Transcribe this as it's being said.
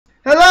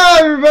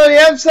everybody,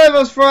 I'm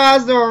Xiphos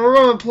Fraznoir. We're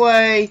going to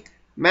play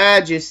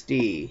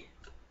Majesty.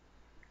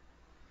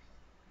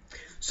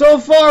 So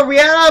far, we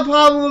had a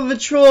problem with a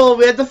troll.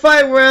 We had to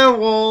fight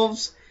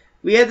werewolves.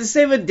 We had to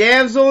save a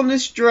damsel in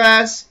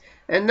distress.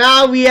 And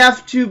now we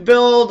have to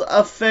build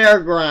a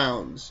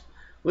fairgrounds,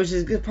 which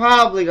is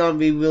probably going to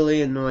be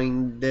really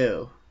annoying to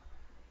do.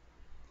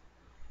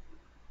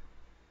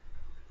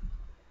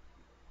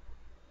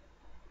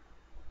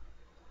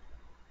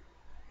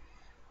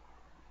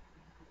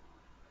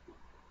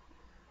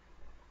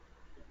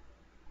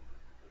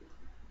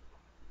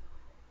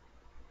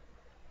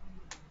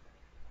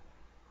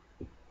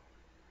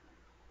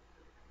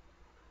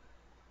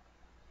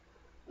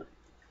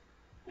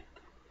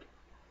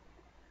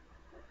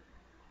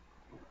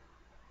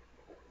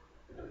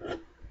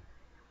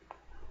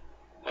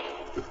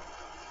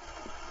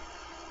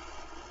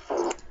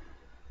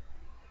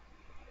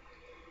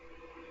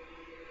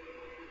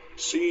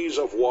 Seas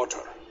of water,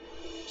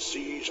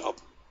 seas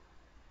of...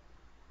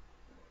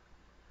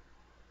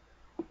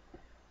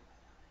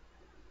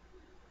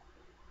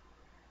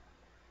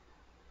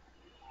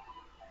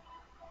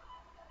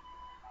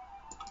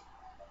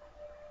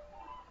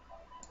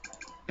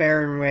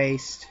 Barren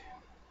waste.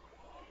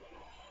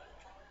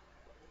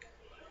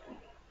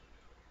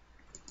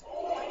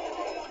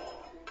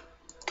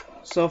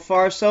 So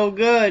far, so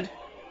good.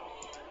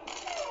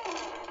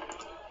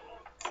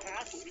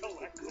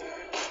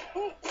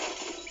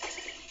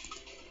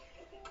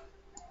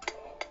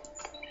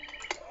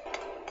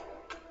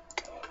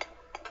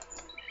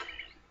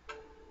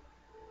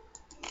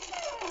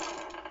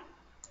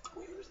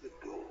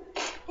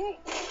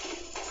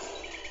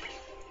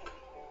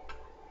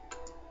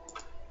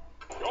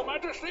 Your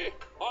Majesty,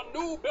 a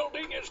new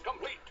building is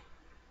complete.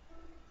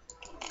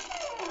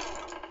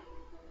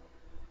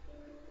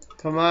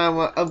 Come on, I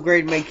want to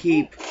upgrade my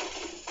keep.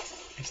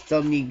 I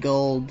still need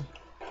gold.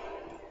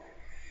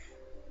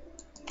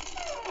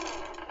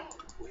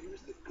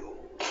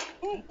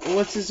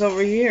 What's this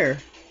over here?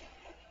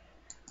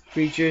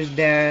 Creatures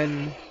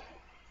den.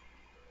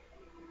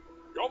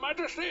 Your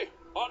Majesty,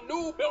 a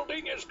new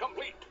building is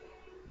complete.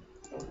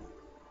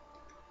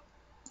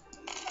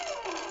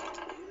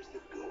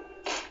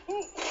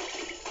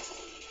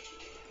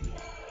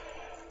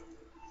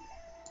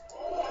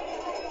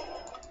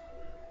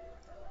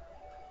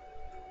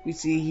 We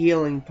see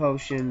healing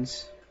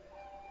potions.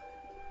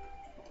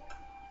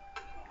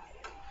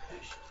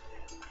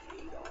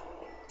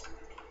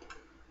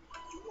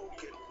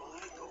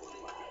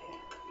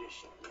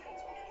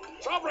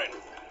 Sovereign,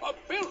 a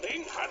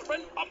building has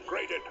been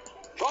upgraded.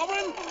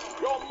 Sovereign,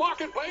 your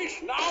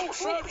marketplace now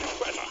serves you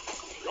better.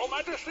 Your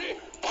Majesty,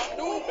 a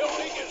new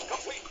building is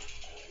complete.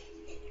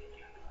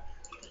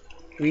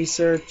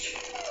 Research.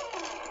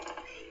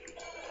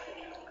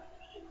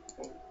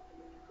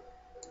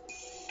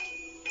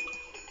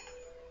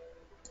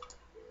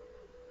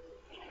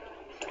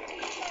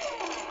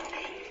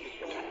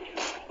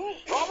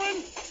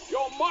 Sovereign,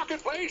 your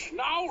marketplace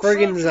now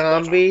Friggin' serves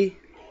zombie. you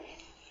better.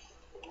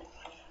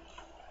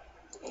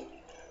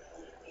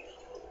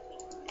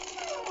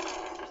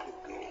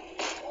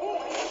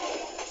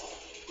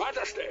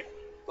 Majesty,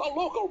 the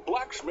local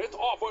blacksmith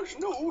offers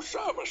new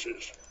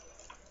services.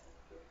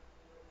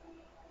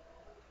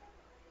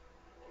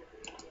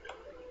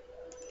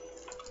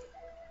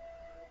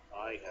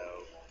 I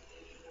have.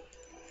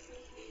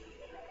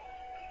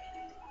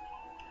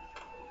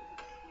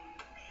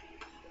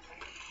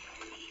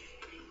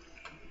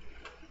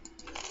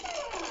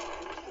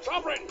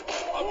 Sovereign,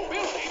 a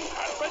building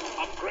has been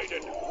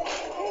upgraded.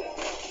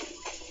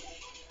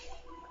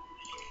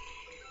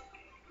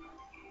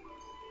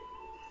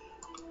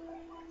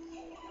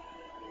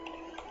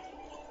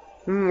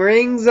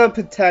 Rings of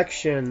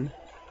protection.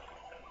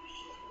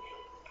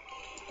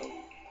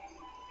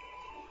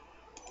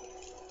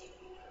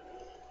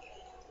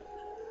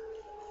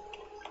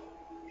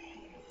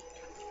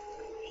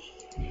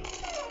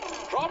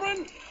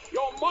 Sovereign,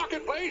 your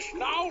marketplace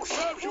now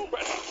serves you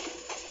better.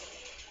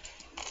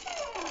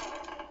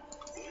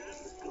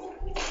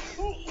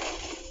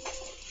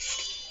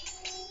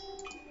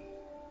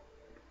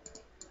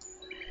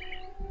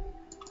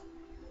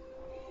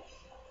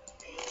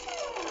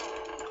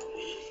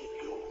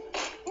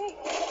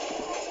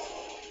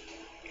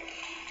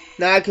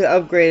 Now I could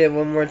upgrade it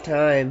one more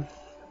time.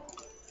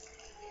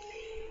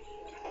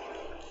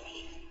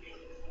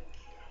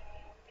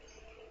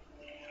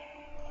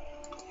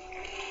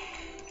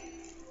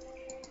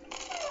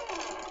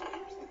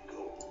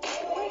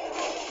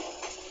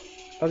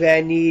 Okay,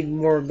 I need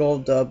more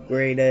gold to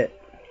upgrade it.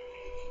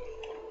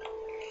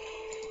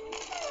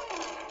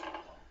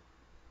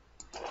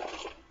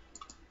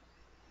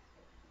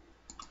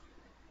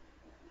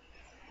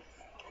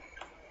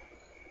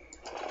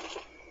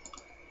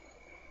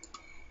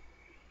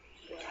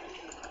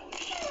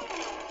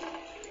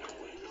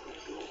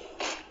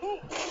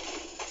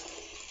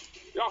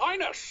 Your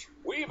Highness,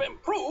 we've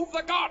improved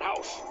the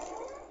guardhouse.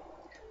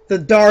 The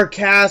Dark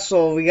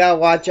Castle, we gotta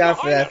watch out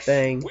for that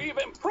thing. We've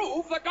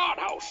improved the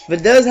guardhouse.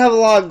 But it does have a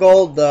lot of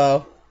gold,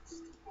 though.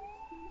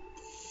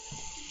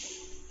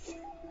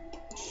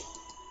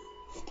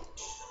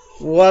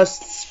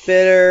 Lust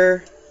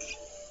Spitter.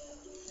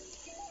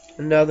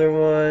 Another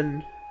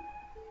one.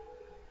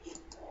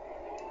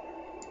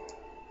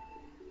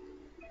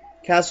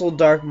 Castle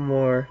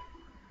Darkmoor.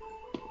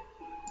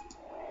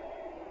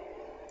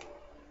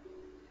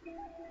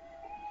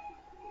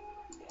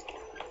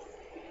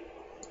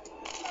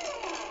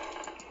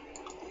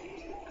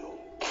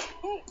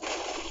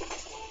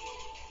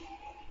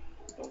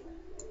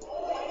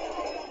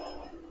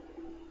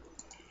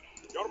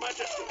 Your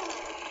Majesty,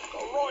 the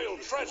royal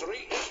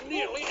treasury is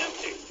nearly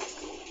empty.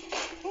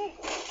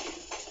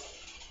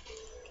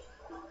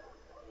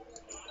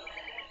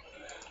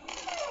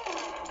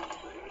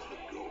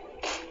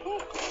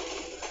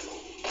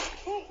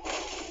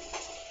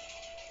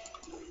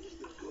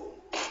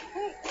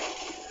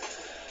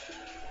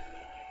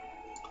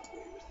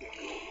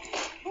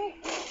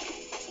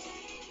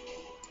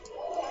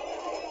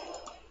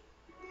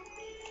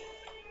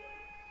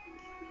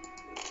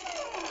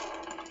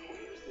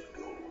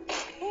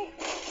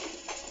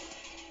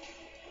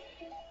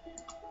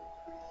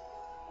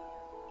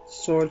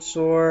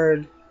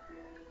 Sword.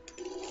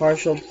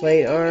 Partial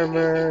plate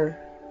armor.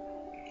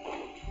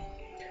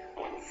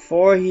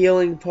 4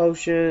 healing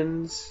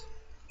potions.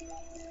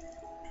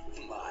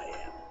 My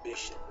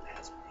ambition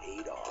has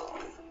paid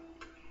off.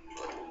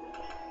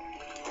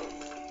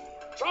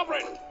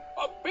 Sovereign,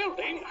 a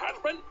building has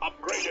been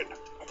upgraded.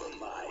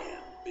 My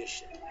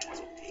ambition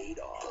has paid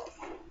off.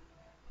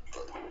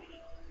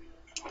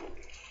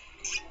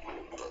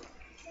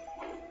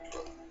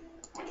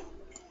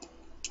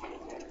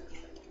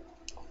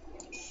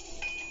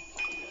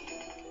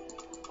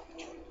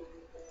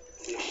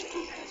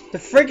 The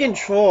friggin'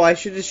 troll, I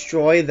should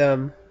destroy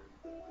them.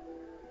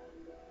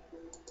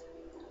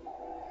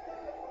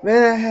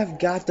 Man, I have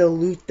got to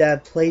loot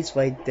that place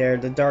right there.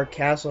 The Dark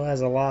Castle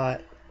has a lot.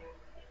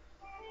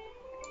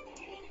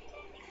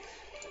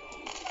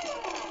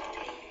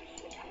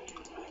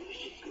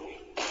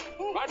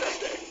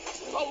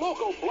 Majesty, the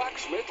local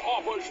blacksmith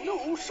offers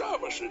new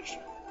services.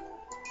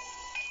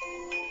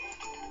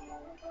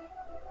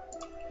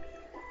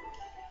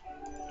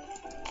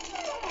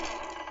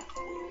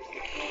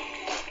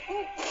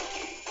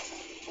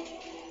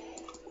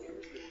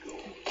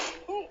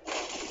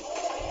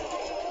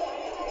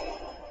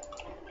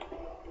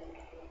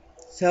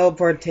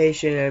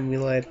 Teleportation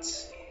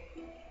amulets.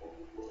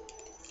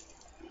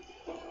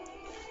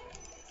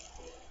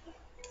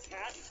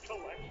 Tax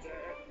collector.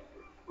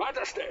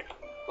 Majesty,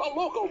 the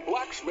local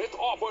blacksmith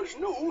offers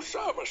new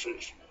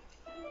services.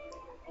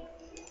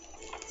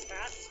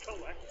 Tax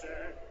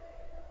collector.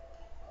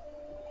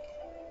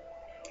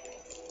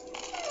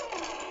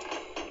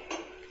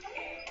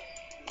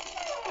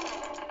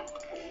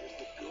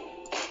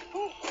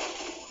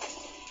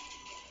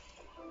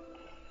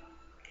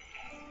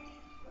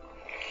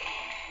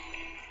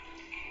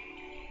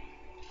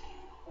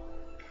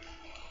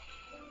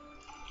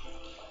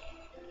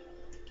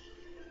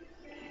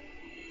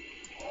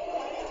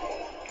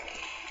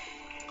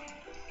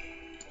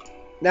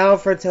 Now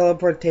for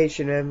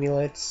teleportation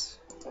amulets.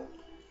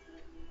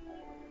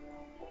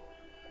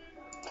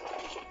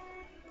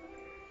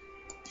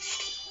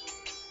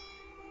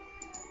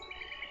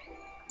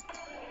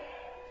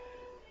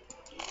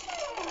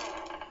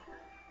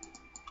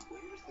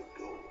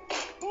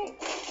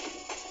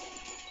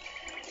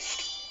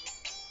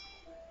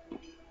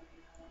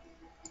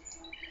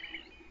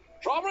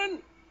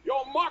 Sovereign,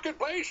 your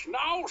marketplace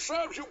now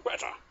serves you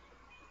better.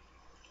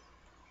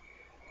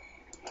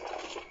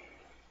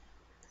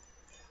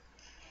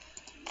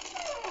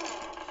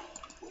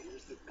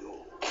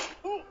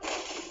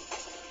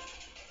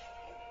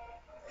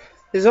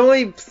 There's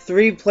only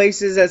 3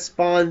 places that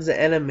spawns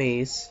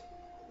enemies.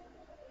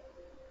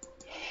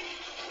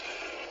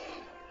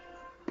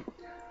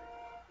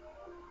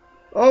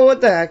 Oh,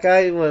 what the heck,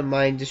 I wouldn't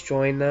mind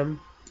destroying them.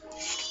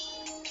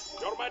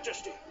 Your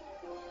Majesty,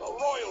 the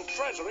royal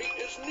treasury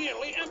is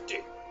nearly empty.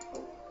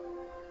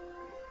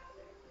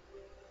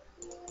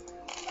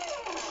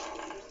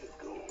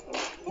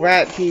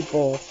 Rat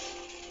people.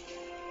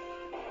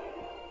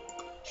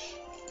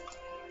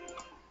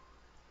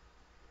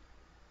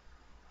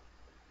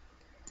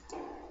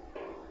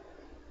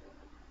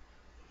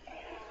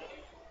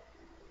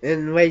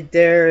 And right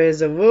there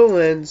is a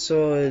ruin,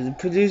 so it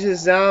produces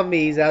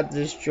zombies. I have to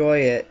destroy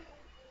it.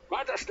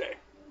 Majesty,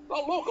 the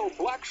local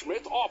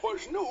blacksmith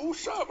offers new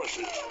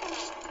services.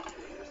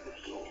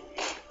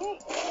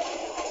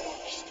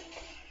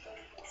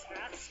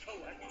 Tax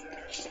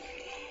collector.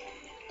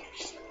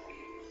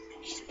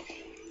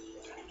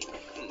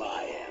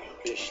 My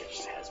ambition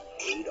has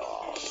paid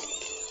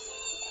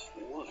off.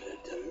 What a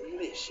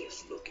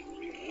delicious looking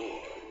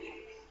reward.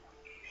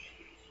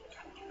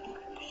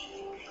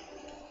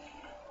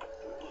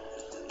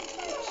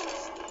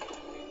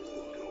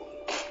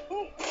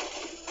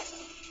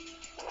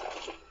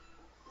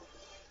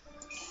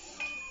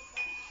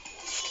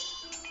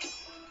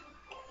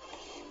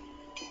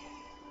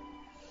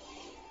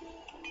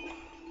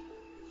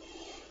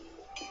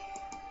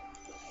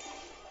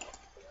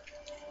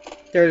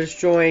 They're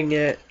destroying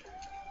it.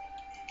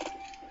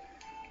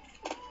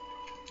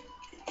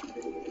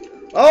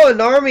 Oh,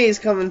 an army is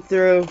coming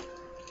through.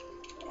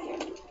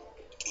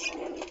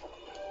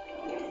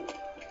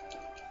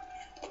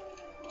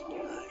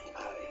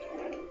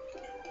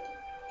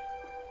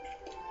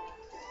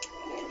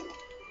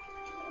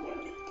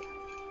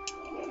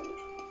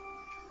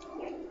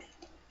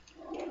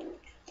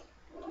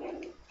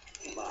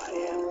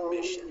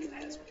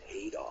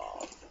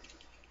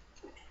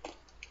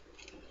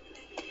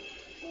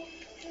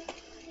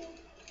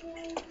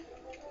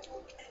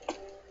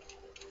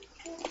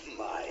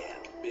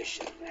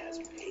 Has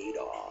paid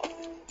off.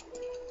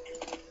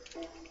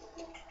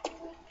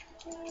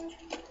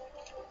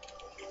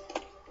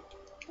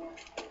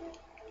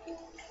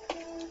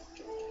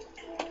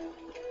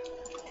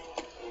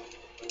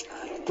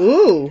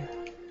 Ooh.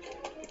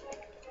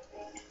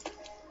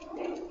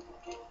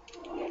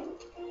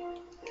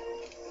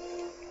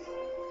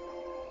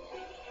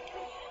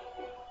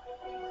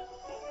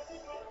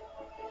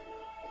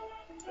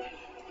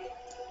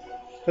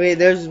 Wait,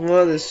 there's one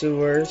of the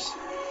sewers.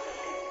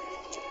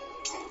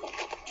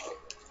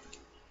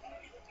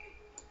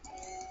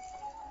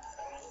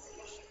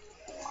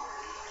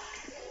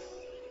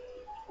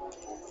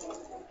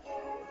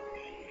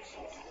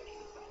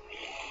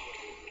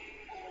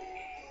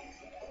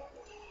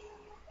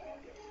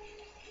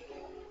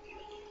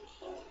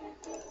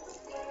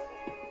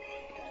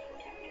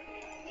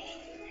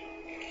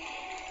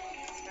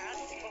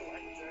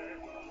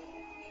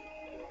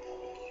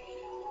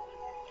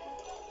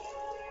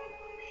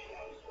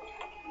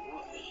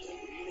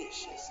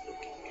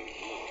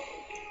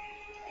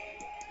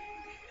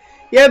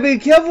 Yeah, be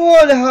careful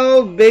on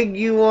how big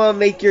you want to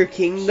make your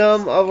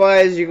kingdom,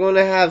 otherwise you're going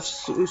to have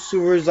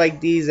sewers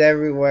like these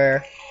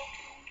everywhere.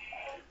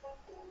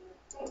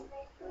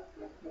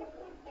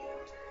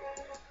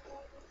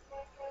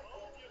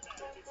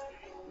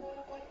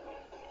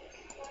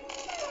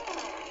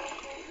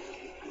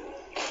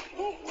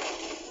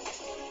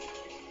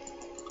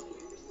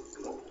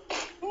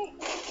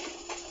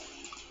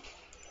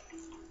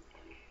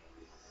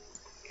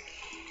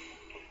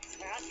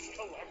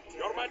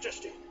 Your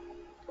Majesty,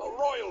 the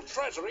royal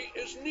treasury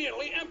is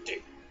nearly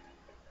empty.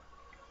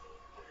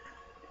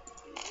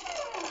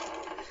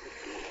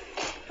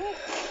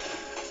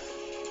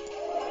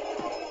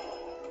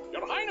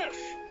 Your Highness,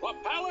 the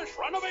palace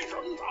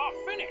renovations are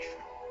finished.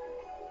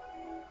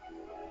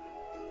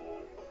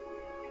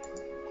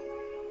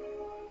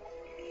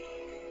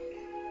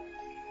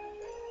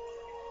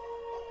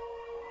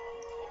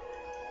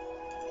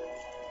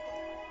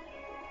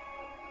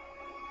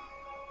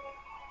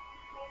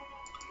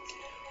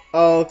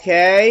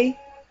 Okay.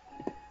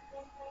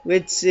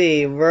 Let's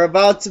see. We're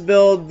about to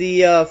build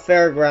the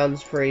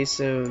fairgrounds pretty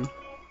soon.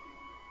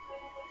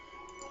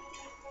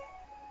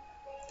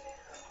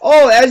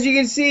 Oh, as you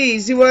can see, you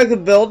see what I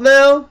can build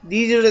now?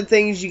 These are the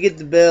things you get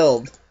to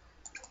build.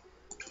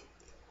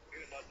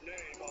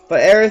 But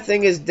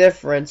everything is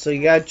different, so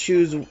you gotta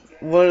choose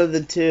one of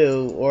the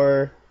two,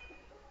 or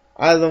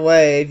either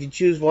way, if you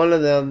choose one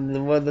of them,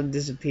 then one of them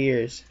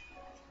disappears.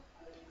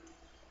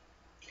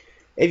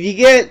 If you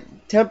get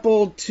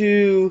Temple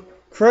to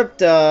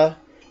Crypta,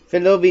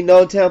 then there'll be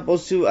no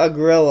temples to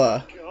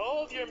Agrilla.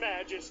 Gold, Your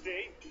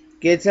Majesty.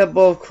 Get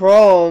Temple of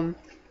Chrome,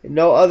 and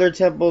no other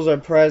temples are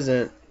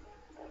present.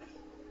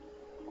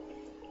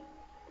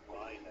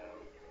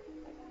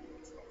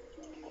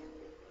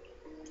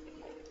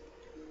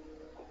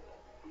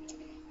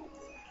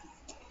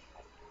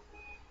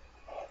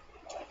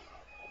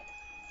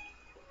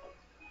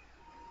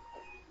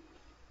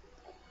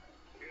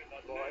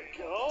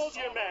 Gold,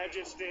 Your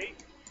Majesty.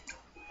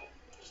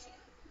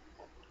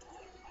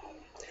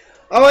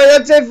 Alright,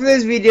 that's it for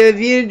this video. If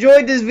you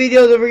enjoyed this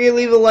video, don't forget to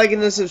leave a like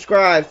and a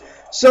subscribe.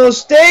 So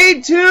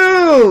stay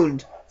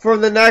tuned for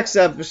the next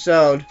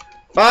episode.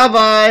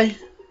 Bye-bye.